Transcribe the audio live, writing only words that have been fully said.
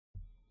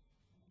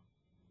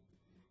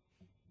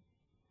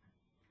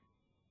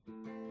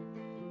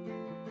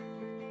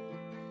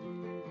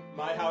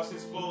My house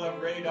is full of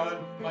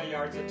radon, my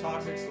yard's a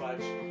toxic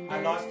sludge.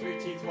 I lost 3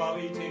 teeth while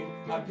eating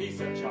a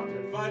piece of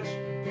chocolate fudge.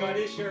 Got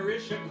Isha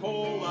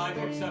coli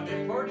from some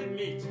imported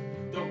meat.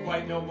 Don't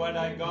quite know what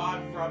I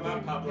got from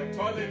a public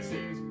toilet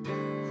seat.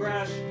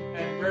 Crash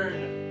and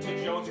burn,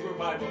 to Jones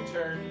Group I will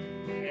turn.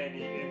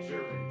 Any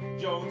injury,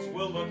 Jones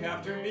will look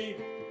after me.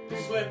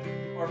 Slip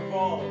or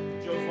fall,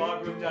 Jones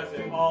Law Group does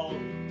it all.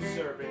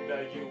 Serving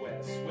the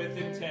U.S. with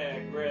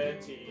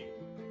integrity.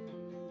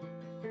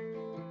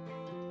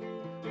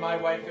 My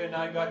wife and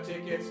I got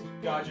tickets,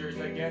 Dodgers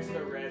against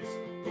the Reds.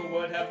 Who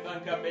would have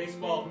thunk a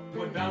baseball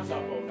would bounce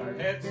off both our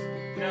heads?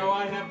 Now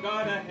I have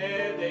got a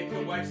headache,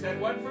 the wife's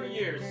had one for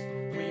years.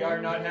 We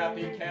are not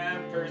happy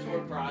campers,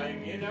 we're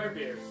crying in our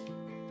beers.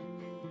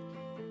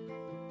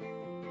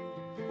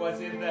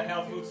 Was in the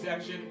health food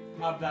section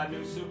of the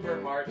new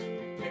supermart.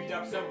 Picked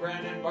up some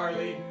bran and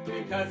barley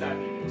because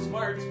I'm eating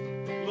smart.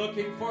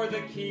 Looking for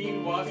the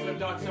quinoa,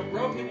 slipped on some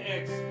broken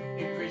eggs.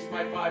 Increased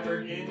my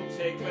fiber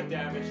intake but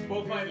damaged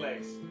both my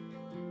legs.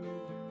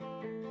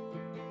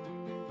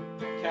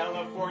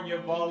 California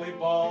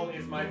volleyball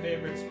is my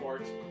favorite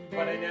sport,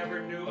 but I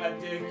never knew a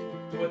dick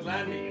would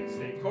land me in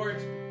state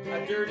court.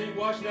 A dirty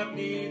washed up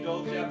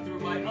needle jabbed through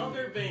my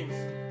elder veins.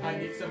 I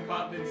need some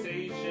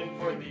compensation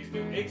for these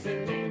new aches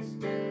and pains.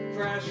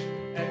 Crash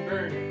and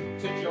burn,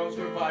 to Jones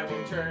Group I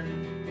will turn.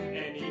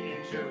 Any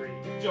injury,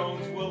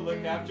 Jones will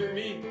look after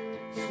me.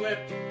 Slip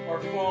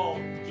or fall,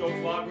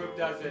 Jones Law Group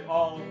does it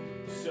all.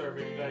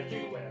 Serving the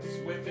U.S.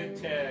 with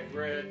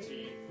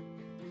integrity.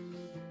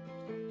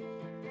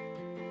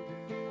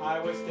 I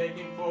was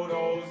taking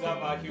photos of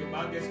a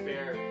humongous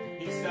bear.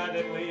 He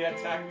suddenly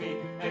attacked me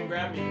and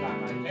grabbed me by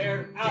my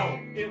hair. Ow!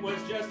 It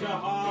was just a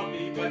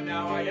hobby, but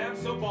now I am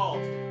so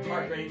bald.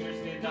 Park rangers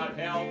did not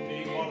help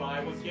me while I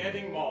was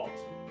getting mauled.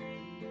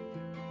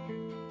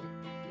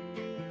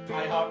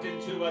 I hopped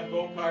into a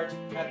go-kart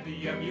at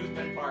the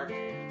amusement park.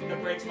 The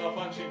brakes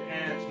malfunctioned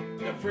and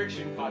the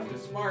friction caused a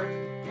spark.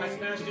 I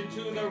smashed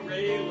into the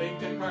railing,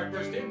 the cart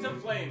burst into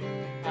flame.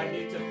 I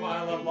need to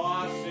file a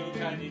lawsuit,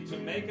 I need to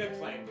make a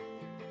claim.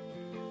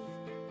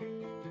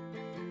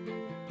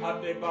 A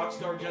big box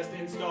store just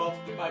installed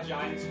a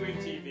giant screen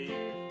TV.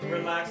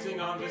 Relaxing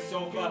on the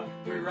sofa,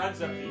 reruns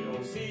of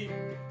POC.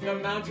 The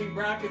mounting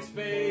brackets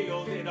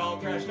failed, it all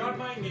crashed on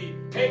my knee.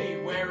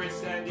 Hey, where is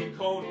Sandy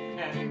Cone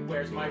and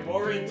where's my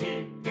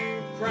warranty?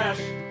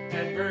 Crash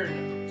and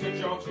burn, to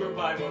Jones Group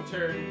I will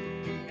turn.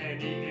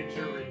 Any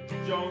injury,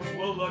 Jones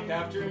will look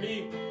after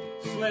me.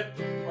 Slip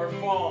or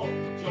fall,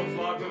 Jones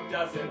Law Group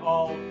does it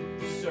all.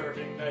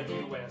 Serving the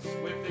U.S.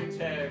 with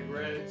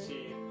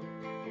integrity.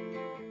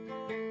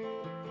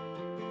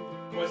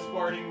 Was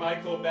sporting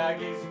Michael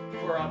baggies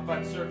for a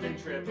fun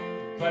surfing trip,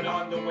 but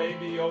on the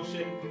wavy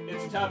ocean,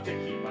 it's tough to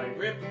keep my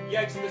grip.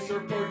 Yikes, the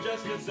surfboard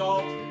just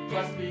dissolved,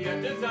 must be a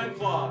design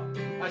flaw.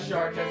 A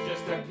shark has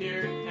just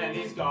appeared, and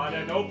he's got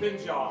an open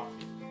jaw.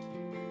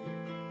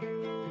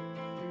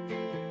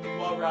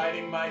 While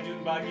riding my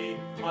dune buggy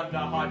on the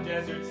hot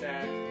desert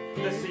sand,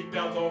 the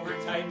seatbelt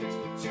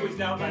over-tightened, squeezed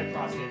out my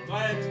prostate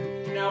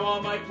gland. Now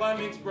all my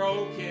plumbing's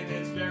broken,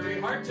 it's very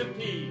hard to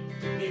pee.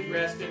 Need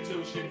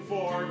restitution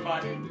for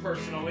my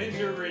personal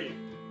injury.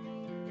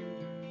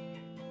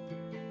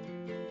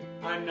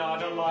 I'm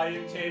not a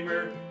lion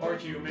tamer or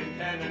human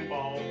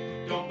cannonball.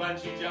 Don't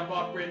bungee jump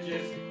off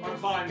bridges or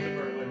climb the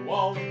Berlin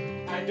Wall.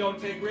 I don't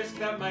take risks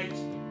that might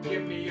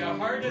give me a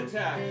heart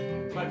attack.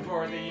 But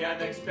for the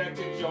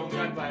unexpected, Jones,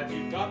 I'm glad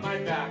you've got my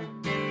back.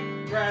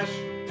 Crash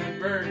and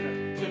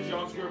burn, to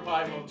Jones Group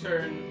I will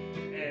turn.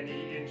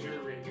 Any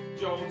injury,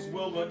 Jones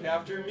will look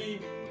after me.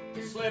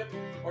 Slip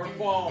or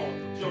fall,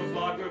 Jones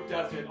Law Group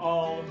does it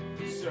all.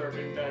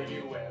 Serving the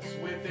U.S.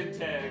 with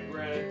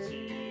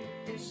integrity.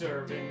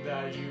 Serving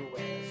the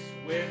U.S.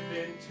 with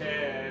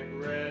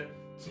integrity.